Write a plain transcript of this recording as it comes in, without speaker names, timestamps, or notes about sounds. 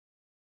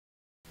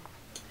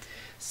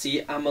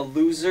See, I'm a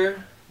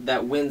loser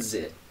that wins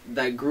it,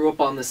 that grew up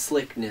on the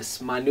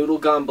slickness. My noodle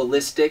gone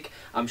ballistic,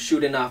 I'm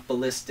shooting off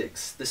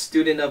ballistics. The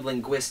student of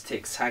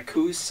linguistics,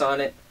 haikus,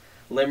 sonnet,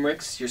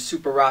 limericks. You're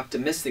super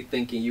optimistic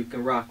thinking you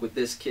can rock with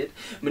this kid.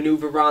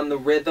 Maneuver on the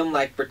rhythm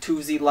like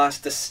Bertuzzi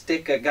lost a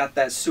stick. I got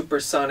that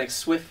supersonic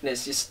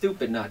swiftness. You're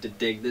stupid not to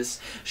dig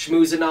this.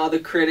 Schmoozing all the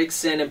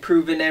critics and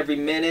improving every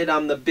minute.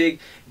 I'm the big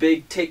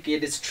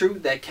ticket. It's true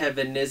that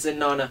Kevin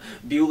isn't on a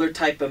Bueller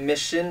type of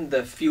mission.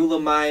 The fuel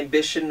of my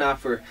ambition, not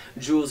for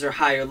jewels or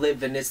higher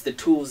living. It's the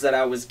tools that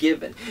I was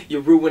given. You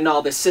ruin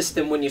all the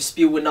system when you're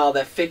spewing all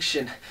that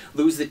fiction.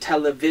 Lose the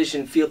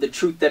television, feel the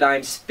truth that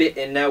I'm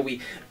spitting. Now we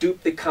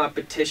dupe the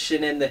competition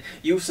and the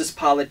useless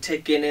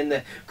politicking and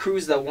the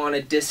crews that want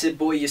to diss it.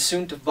 Boy, you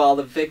soon to fall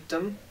a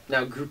victim.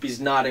 Now groupies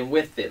nodding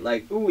with it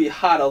like, ooh, we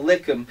hot, I'll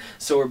lick 'em.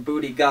 So her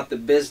booty got the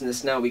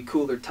business. Now we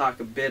cooler talk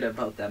a bit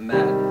about that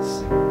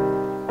madness.